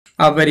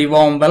A very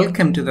warm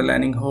welcome to the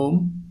Learning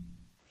Home.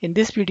 In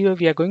this video,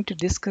 we are going to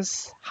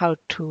discuss how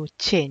to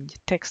change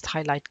text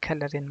highlight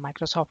color in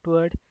Microsoft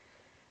Word.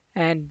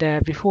 And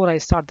before I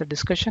start the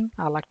discussion,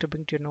 I'd like to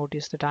bring to your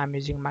notice that I'm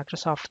using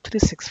Microsoft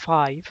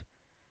 365,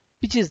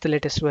 which is the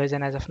latest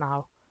version as of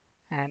now.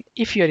 And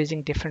if you're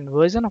using different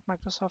version of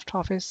Microsoft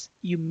Office,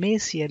 you may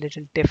see a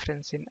little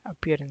difference in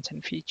appearance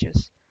and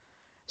features.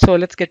 So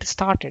let's get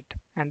started.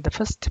 And the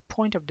first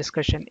point of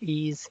discussion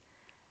is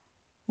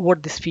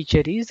what this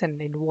feature is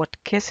and in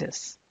what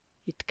cases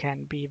it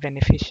can be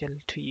beneficial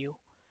to you.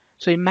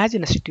 So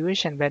imagine a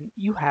situation when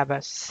you have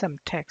some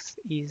text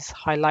is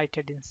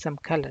highlighted in some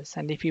colors,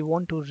 and if you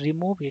want to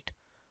remove it,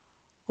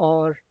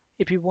 or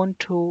if you want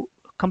to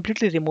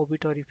completely remove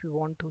it, or if you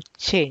want to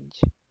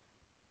change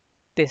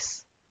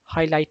this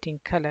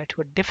highlighting color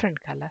to a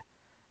different color,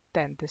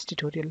 then this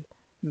tutorial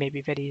may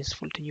be very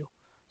useful to you.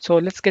 So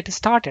let's get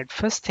started.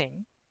 First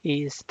thing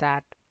is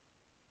that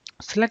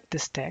select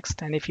this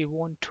text, and if you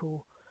want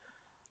to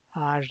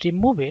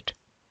remove it,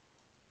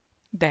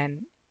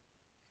 then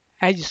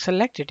as you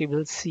select it, you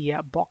will see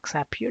a box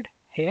appeared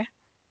here,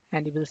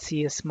 and you will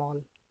see a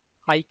small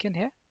icon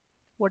here.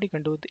 What you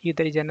can do,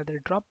 either is another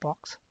drop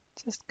box,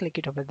 just click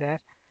it over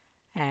there,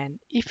 and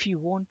if you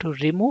want to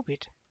remove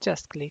it,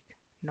 just click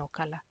no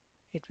color,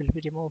 it will be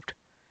removed.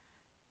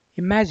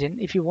 Imagine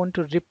if you want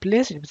to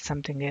replace it with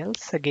something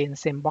else, again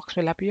same box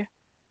will appear,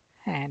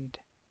 and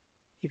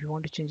if you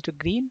want to change it to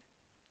green,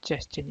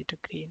 just change it to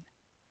green.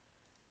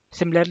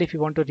 Similarly, if you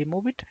want to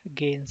remove it,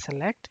 again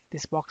select,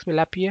 this box will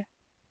appear,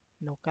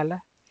 no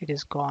color, it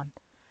is gone.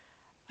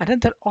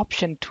 Another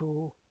option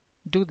to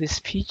do this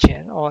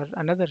feature, or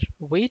another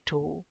way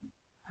to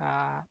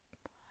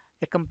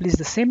accomplish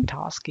the same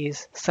task,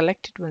 is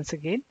select it once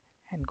again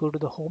and go to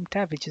the Home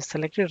tab, which is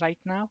selected right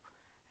now,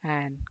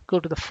 and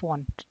go to the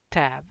Font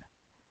tab,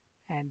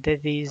 and there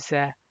is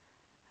a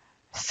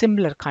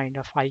similar kind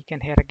of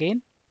icon here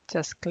again.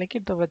 Just click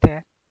it over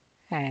there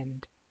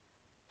and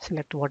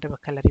select whatever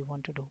color you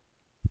want to do.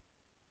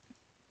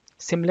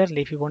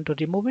 Similarly, if you want to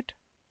remove it,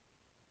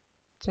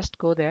 just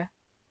go there,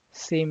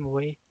 same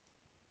way,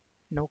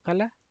 no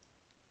color.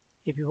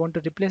 If you want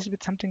to replace it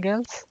with something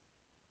else,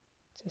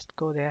 just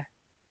go there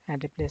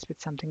and replace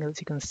with something else.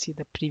 You can see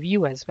the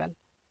preview as well.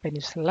 When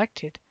you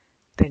select it,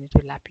 then it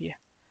will appear.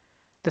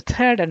 The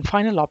third and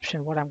final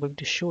option, what I'm going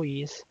to show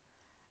is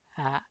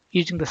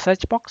using the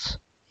search box.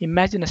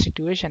 Imagine a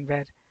situation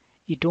where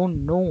you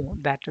don't know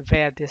that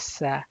where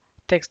this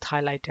text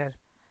highlighter,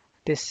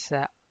 this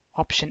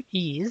option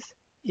is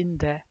in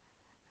the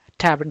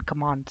tab and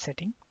command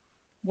setting.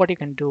 What you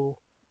can do,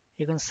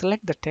 you can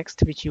select the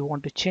text which you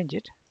want to change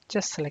it.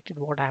 Just select it,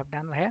 what I have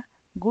done here.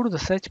 Go to the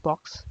search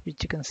box,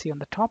 which you can see on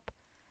the top,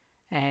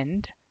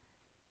 and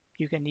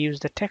you can use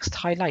the text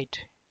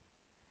highlight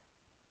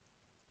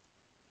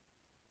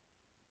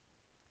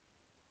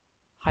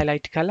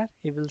color.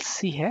 You will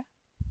see here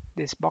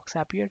this box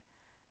appeared,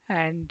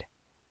 and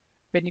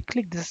when you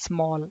click this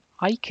small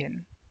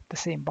icon, the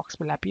same box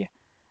will appear,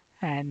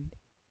 and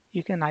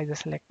you can either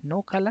select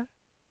no color,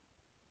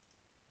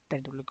 then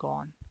it will go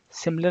on.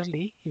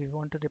 Similarly, if you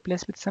want to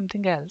replace with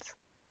something else,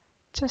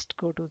 just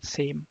go to the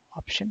same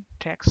option,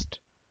 text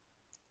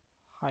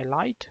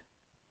highlight,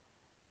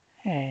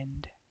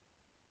 and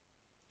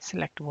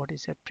select what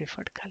is your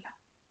preferred color.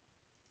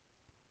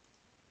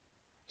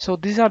 So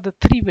these are the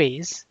three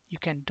ways you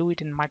can do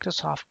it in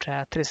Microsoft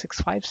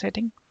 365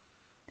 setting,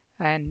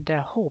 and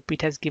hope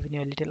it has given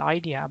you a little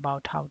idea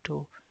about how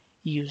to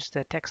use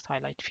the text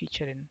highlight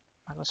feature in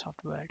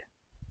Microsoft Word.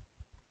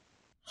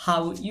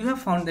 How you have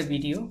found the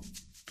video,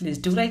 please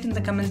do write in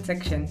the comment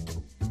section.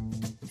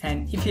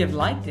 And if you have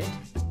liked it,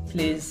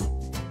 please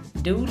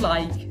do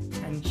like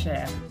and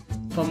share.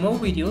 For more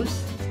videos,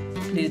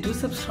 please do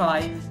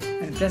subscribe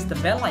and press the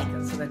bell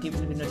icon so that you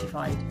will be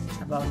notified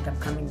about the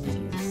upcoming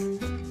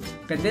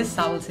videos. With this,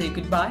 I will say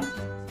goodbye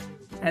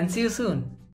and see you soon.